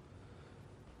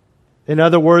 In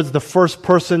other words, the first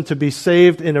person to be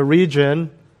saved in a region,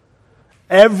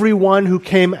 everyone who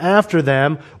came after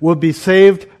them will be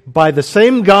saved by the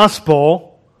same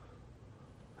gospel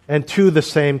and to the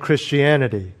same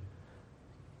Christianity.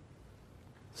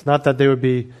 It's not that they would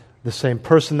be the same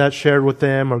person that shared with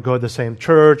them or go to the same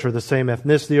church or the same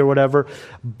ethnicity or whatever,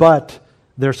 but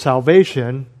their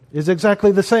salvation is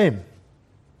exactly the same.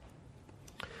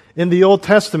 In the Old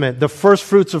Testament, the first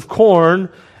fruits of corn,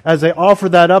 as they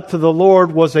offered that up to the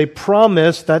Lord, was a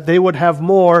promise that they would have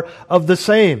more of the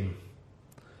same.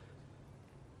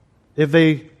 If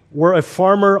they were a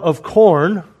farmer of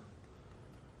corn,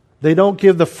 they don't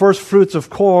give the first fruits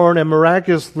of corn and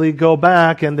miraculously go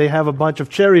back and they have a bunch of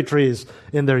cherry trees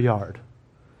in their yard.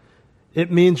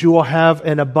 It means you will have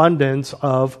an abundance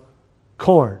of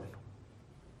corn.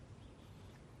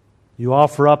 You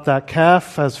offer up that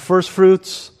calf as first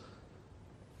fruits,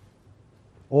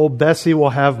 old Bessie will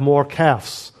have more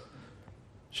calves.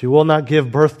 She will not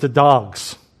give birth to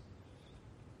dogs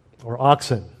or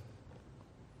oxen.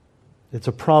 It's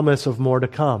a promise of more to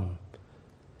come.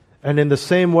 And in the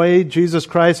same way, Jesus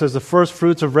Christ as the first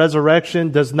fruits of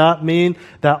resurrection does not mean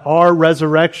that our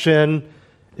resurrection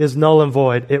is null and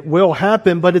void. It will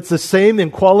happen, but it's the same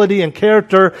in quality and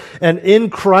character. And in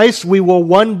Christ, we will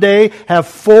one day have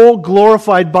full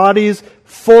glorified bodies,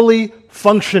 fully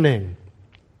functioning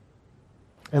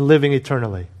and living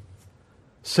eternally,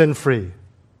 sin-free.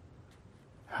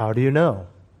 How do you know?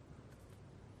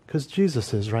 Because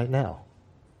Jesus is right now.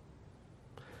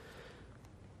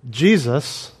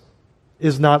 Jesus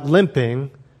is not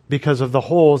limping because of the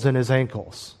holes in his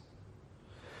ankles.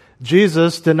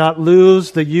 Jesus did not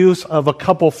lose the use of a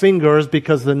couple fingers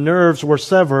because the nerves were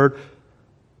severed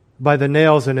by the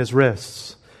nails in his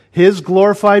wrists. His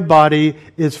glorified body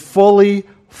is fully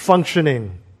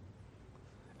functioning,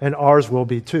 and ours will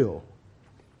be too.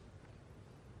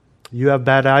 You have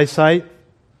bad eyesight?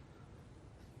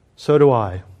 So do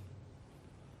I.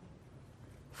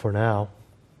 For now.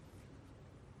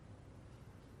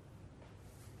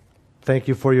 Thank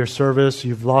you for your service.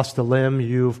 You've lost a limb.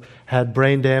 You've had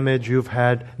brain damage. You've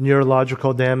had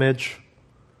neurological damage.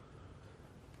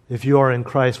 If you are in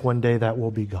Christ, one day that will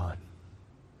be gone.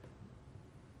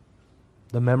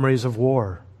 The memories of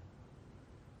war.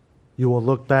 You will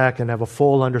look back and have a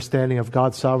full understanding of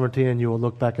God's sovereignty, and you will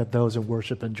look back at those in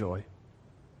worship and joy.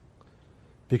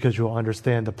 Because you will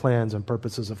understand the plans and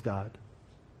purposes of God.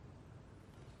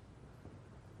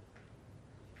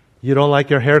 You don't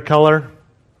like your hair color?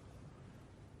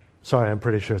 Sorry, I'm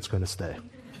pretty sure it's going to stay.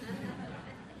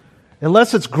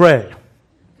 Unless it's gray.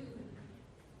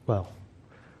 Well,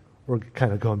 we're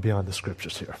kind of going beyond the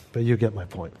scriptures here, but you get my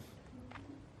point.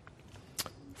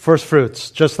 First fruits,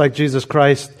 just like Jesus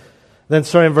Christ. Then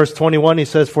starting in verse 21, he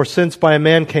says, "For since by a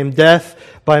man came death,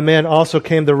 by a man also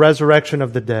came the resurrection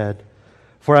of the dead.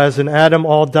 For as in Adam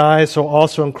all die, so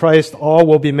also in Christ all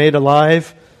will be made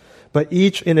alive, but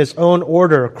each in his own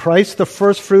order. Christ the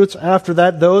firstfruits, after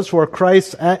that those who are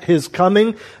Christ's at his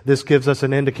coming." This gives us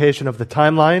an indication of the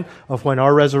timeline of when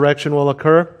our resurrection will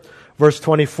occur. Verse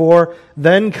 24,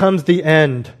 "Then comes the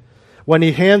end, when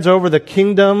he hands over the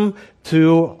kingdom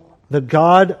to the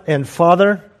God and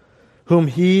Father, when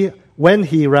he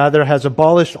has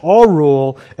abolished all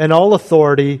rule and all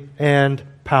authority and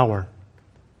power."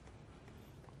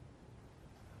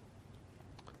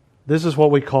 This is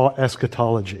what we call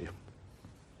eschatology.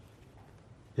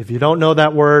 If you don't know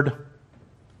that word,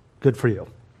 good for you.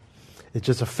 It's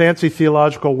just a fancy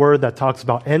theological word that talks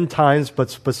about end times, but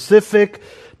specific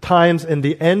times in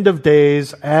the end of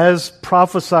days as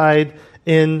prophesied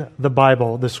in the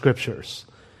Bible, the Scriptures.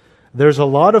 There's a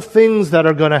lot of things that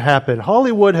are going to happen.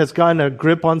 Hollywood has gotten a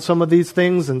grip on some of these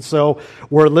things, and so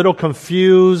we're a little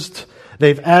confused.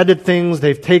 They've added things,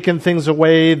 they've taken things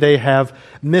away, they have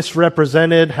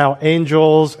misrepresented how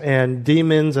angels and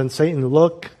demons and Satan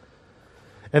look.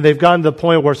 And they've gotten to the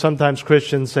point where sometimes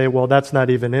Christians say, well, that's not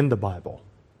even in the Bible.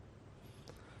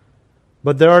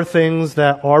 But there are things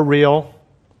that are real.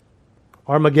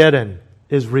 Armageddon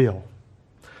is real.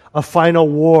 A final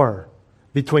war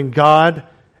between God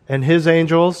and his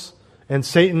angels and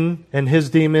Satan and his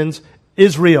demons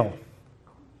is real.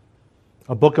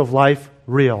 A book of life,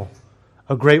 real.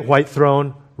 A great white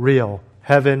throne, real.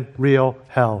 Heaven, real.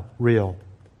 Hell, real.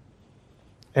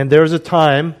 And there's a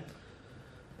time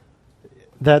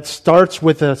that starts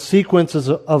with a sequence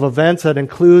of events that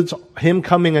includes him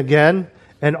coming again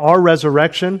and our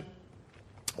resurrection,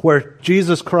 where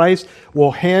Jesus Christ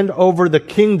will hand over the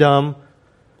kingdom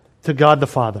to God the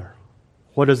Father.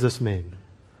 What does this mean?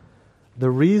 The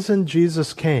reason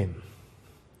Jesus came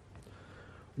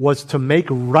was to make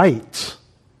right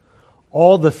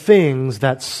all the things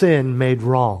that sin made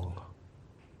wrong.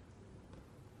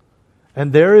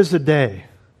 And there is a day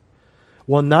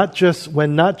when not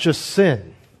just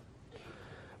sin,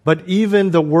 but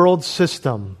even the world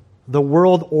system, the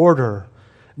world order,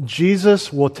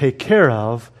 Jesus will take care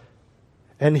of,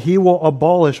 and he will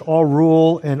abolish all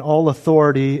rule and all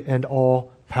authority and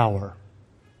all power.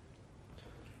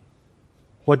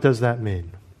 What does that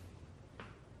mean?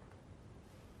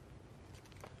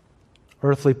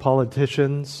 Earthly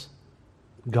politicians,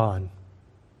 gone.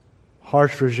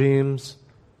 Harsh regimes,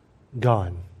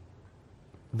 gone.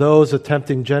 Those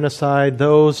attempting genocide,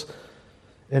 those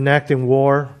enacting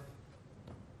war,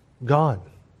 gone.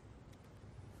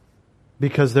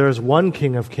 Because there is one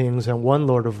King of Kings and one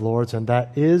Lord of Lords, and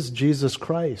that is Jesus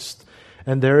Christ.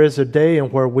 And there is a day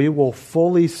in where we will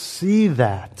fully see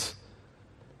that,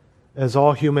 as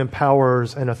all human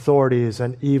powers and authorities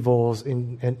and evils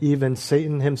and even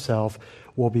Satan himself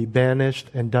will be banished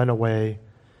and done away,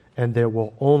 and there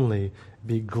will only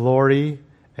be glory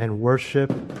and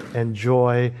worship and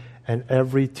joy, and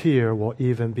every tear will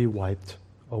even be wiped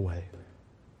away.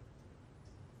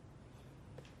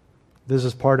 This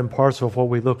is part and parcel of what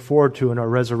we look forward to in our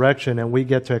resurrection, and we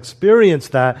get to experience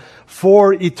that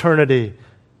for eternity.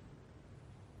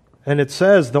 And it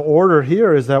says the order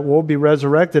here is that we'll be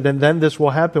resurrected, and then this will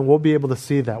happen. We'll be able to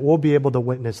see that. We'll be able to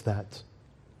witness that.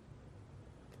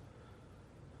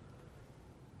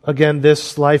 Again,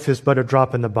 this life is but a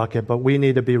drop in the bucket, but we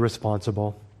need to be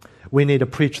responsible. We need to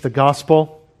preach the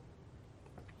gospel.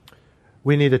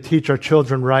 We need to teach our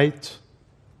children right.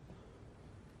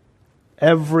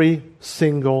 Every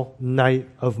single night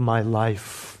of my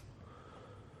life,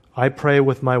 I pray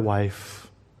with my wife,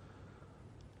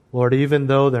 Lord, even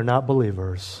though they're not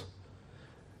believers,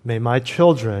 may my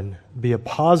children be a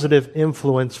positive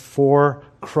influence for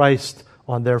Christ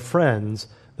on their friends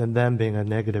than them being a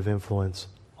negative influence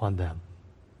on them.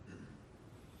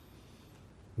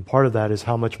 And part of that is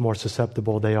how much more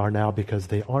susceptible they are now because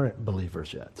they aren't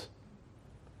believers yet.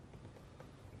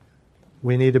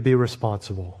 We need to be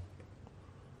responsible.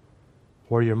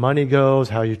 Where your money goes,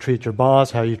 how you treat your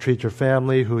boss, how you treat your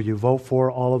family, who you vote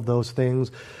for, all of those things.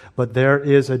 But there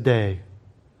is a day,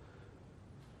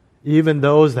 even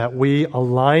those that we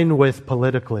align with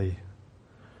politically,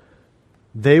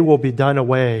 they will be done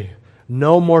away.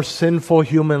 No more sinful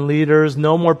human leaders,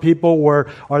 no more people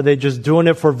where are they just doing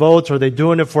it for votes, are they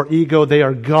doing it for ego? They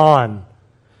are gone.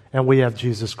 And we have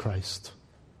Jesus Christ.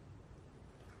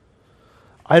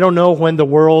 I don't know when the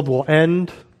world will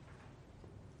end.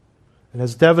 And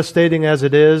as devastating as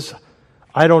it is,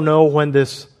 I don't know when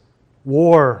this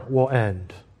war will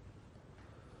end.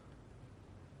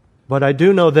 But I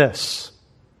do know this.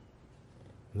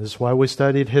 This is why we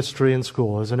studied history in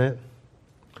school, isn't it?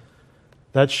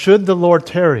 That should the Lord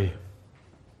tarry,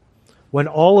 when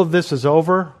all of this is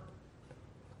over,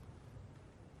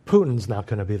 Putin's not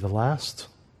going to be the last.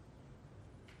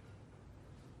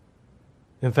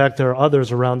 In fact, there are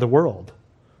others around the world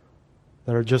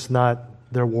that are just not,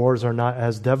 their wars are not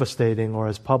as devastating or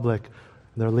as public,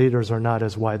 their leaders are not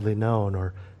as widely known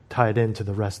or tied into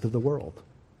the rest of the world.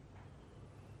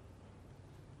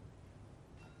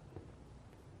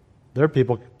 There are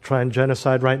people trying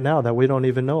genocide right now that we don't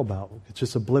even know about. It's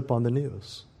just a blip on the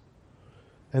news.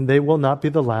 And they will not be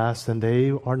the last, and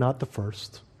they are not the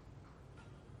first.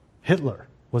 Hitler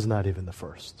was not even the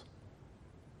first.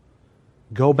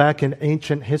 Go back in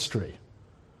ancient history,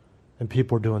 and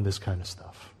people are doing this kind of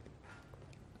stuff.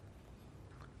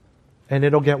 And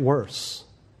it'll get worse.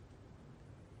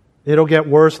 It'll get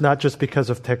worse not just because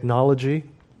of technology,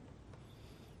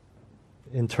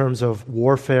 in terms of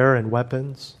warfare and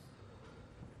weapons.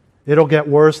 It'll get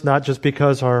worse not just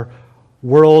because our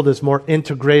world is more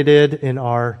integrated in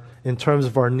terms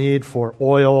of our need for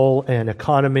oil and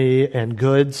economy and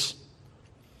goods.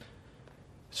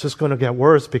 It's just going to get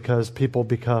worse because people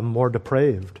become more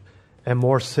depraved and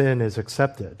more sin is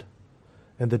accepted.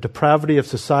 And the depravity of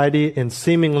society in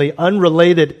seemingly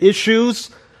unrelated issues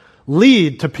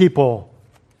lead to people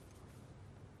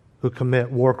who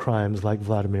commit war crimes like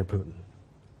Vladimir Putin.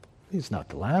 He's not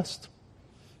the last,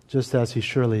 just as he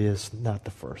surely is not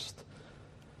the first.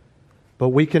 But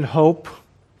we can hope,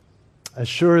 as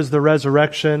sure as the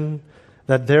resurrection,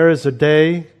 that there is a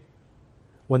day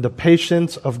when the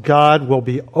patience of God will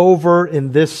be over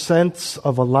in this sense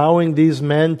of allowing these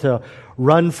men to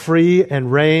run free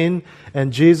and reign,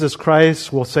 and Jesus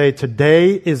Christ will say,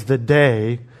 today is the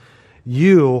day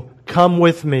you come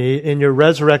with me in your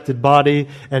resurrected body,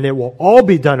 and it will all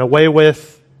be done away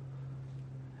with.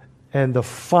 And the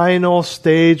final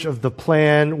stage of the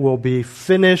plan will be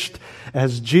finished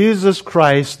as Jesus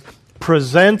Christ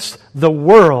presents the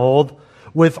world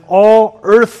with all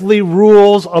earthly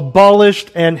rules abolished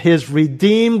and his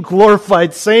redeemed,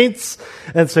 glorified saints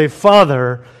and say,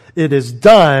 Father, it is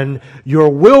done. Your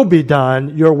will be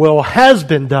done. Your will has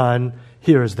been done.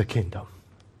 Here is the kingdom.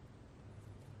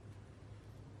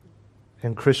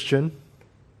 And Christian,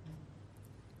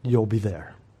 you'll be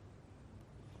there.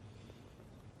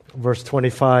 Verse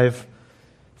 25,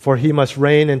 for he must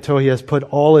reign until he has put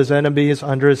all his enemies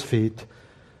under his feet.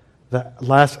 The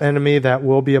last enemy that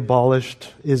will be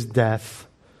abolished is death,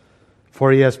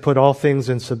 for he has put all things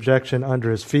in subjection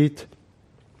under his feet.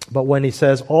 But when he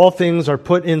says all things are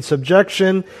put in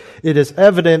subjection, it is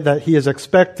evident that he is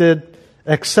accepted,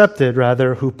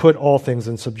 who put all things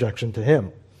in subjection to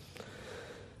him.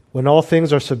 When all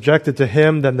things are subjected to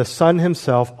him, then the Son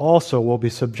himself also will be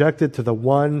subjected to the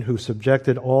one who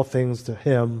subjected all things to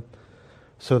him,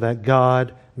 so that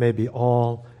God may be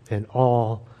all in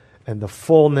all, and the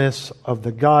fullness of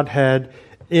the Godhead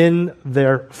in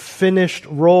their finished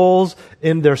roles,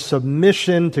 in their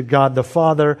submission to God the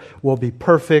Father, will be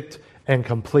perfect and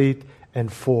complete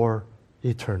and for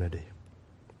eternity.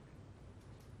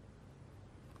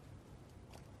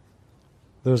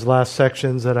 Those last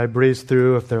sections that I breezed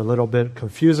through, if they're a little bit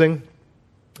confusing,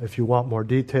 if you want more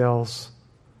details,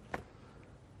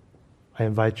 I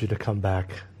invite you to come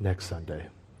back next Sunday.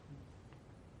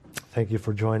 Thank you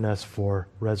for joining us for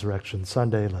Resurrection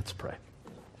Sunday. Let's pray.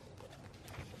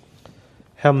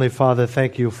 Heavenly Father,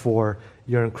 thank you for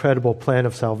your incredible plan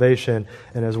of salvation.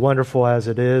 And as wonderful as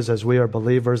it is, as we are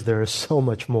believers, there is so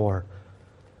much more.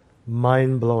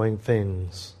 Mind-blowing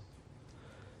things.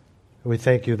 We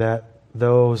thank you that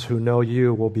those who know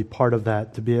you will be part of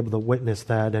that, to be able to witness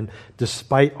that. And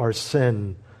despite our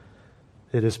sin,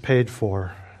 it is paid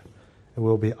for and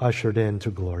will be ushered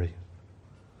into glory.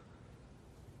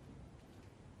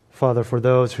 Father, for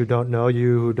those who don't know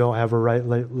you, who don't have a right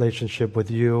relationship with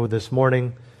you this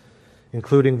morning,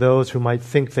 including those who might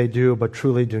think they do but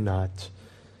truly do not,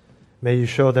 may you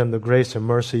show them the grace and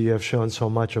mercy you have shown so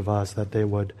much of us, that they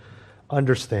would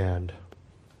understand,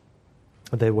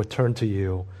 they would turn to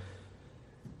you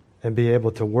and be able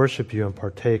to worship you and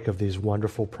partake of these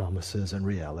wonderful promises and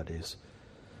realities.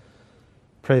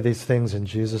 Pray these things in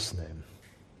Jesus' name.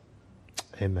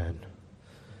 Amen.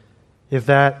 If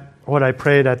that, what I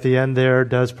prayed at the end there,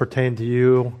 does pertain to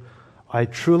you, I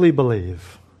truly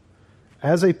believe,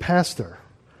 as a pastor,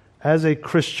 as a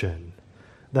Christian,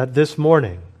 that this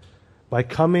morning, by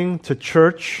coming to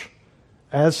church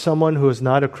as someone who is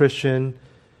not a Christian,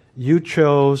 you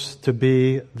chose to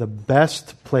be the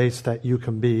best place that you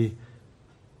can be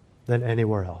than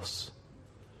anywhere else,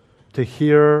 to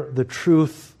hear the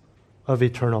truth of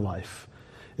eternal life.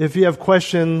 If you have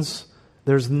questions,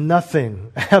 there's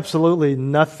nothing, absolutely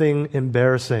nothing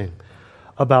embarrassing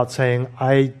about saying,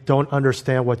 I don't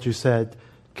understand what you said.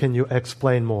 Can you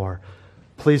explain more?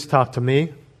 Please talk to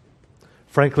me.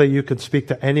 Frankly, you could speak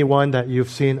to anyone that you've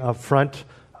seen up front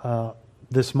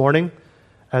this morning,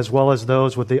 as well as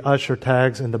those with the usher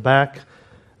tags in the back.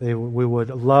 We would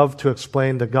love to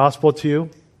explain the gospel to you.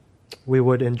 We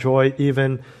would enjoy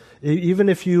even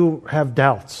if you have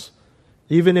doubts,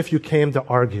 even if you came to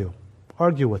argue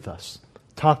with us.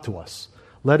 Talk to us.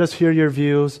 Let us hear your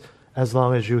views as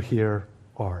long as you hear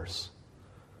ours.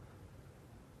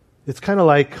 It's kind of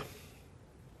like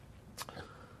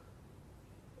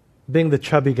being the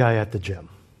chubby guy at the gym,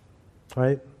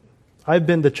 right? I've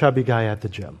been the chubby guy at the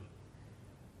gym.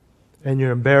 And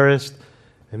you're embarrassed,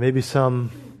 and maybe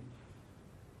some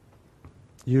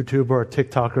YouTuber or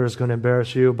TikToker is going to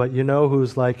embarrass you, but you know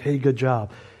who's like, hey, good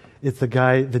job. It's the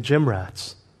guy, the gym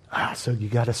rats. So you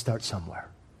got to start somewhere.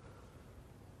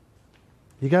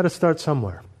 You got to start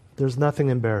somewhere. There's nothing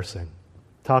embarrassing.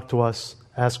 Talk to us,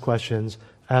 ask questions,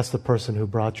 ask the person who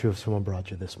brought you if someone brought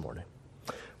you this morning.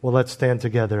 Well, let's stand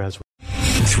together as we...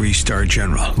 3-star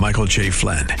General Michael J.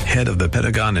 Flynn, head of the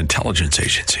Pentagon Intelligence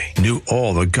Agency, knew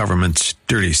all the government's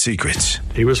dirty secrets.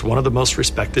 He was one of the most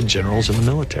respected generals in the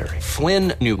military.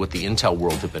 Flynn knew what the intel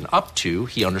world had been up to.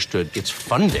 He understood its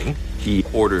funding. He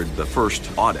ordered the first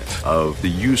audit of the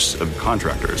use of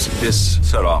contractors. This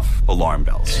set off alarm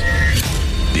bells.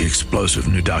 The explosive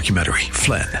new documentary,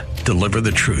 Flynn, Deliver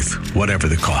the Truth, Whatever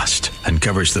the Cost,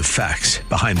 uncovers the facts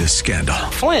behind this scandal.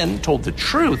 Flynn told the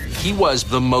truth. He was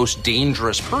the most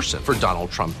dangerous person for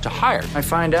Donald Trump to hire. I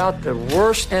find out the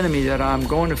worst enemy that I'm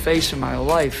going to face in my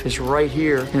life is right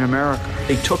here in America.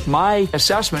 They took my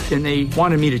assessment and they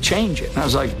wanted me to change it. And I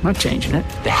was like, I'm not changing it.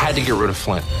 They had to get rid of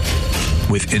Flynn.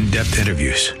 With in-depth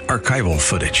interviews, archival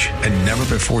footage, and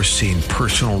never-before-seen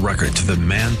personal records of the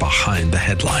man behind the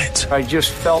headlines. I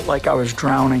just felt like I was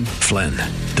drowning. Flynn,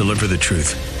 Deliver the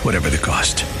Truth, Whatever the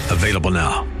Cost. Available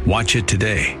now. Watch it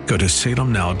today. Go to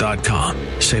salemnow.com.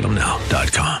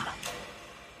 salemnow.com.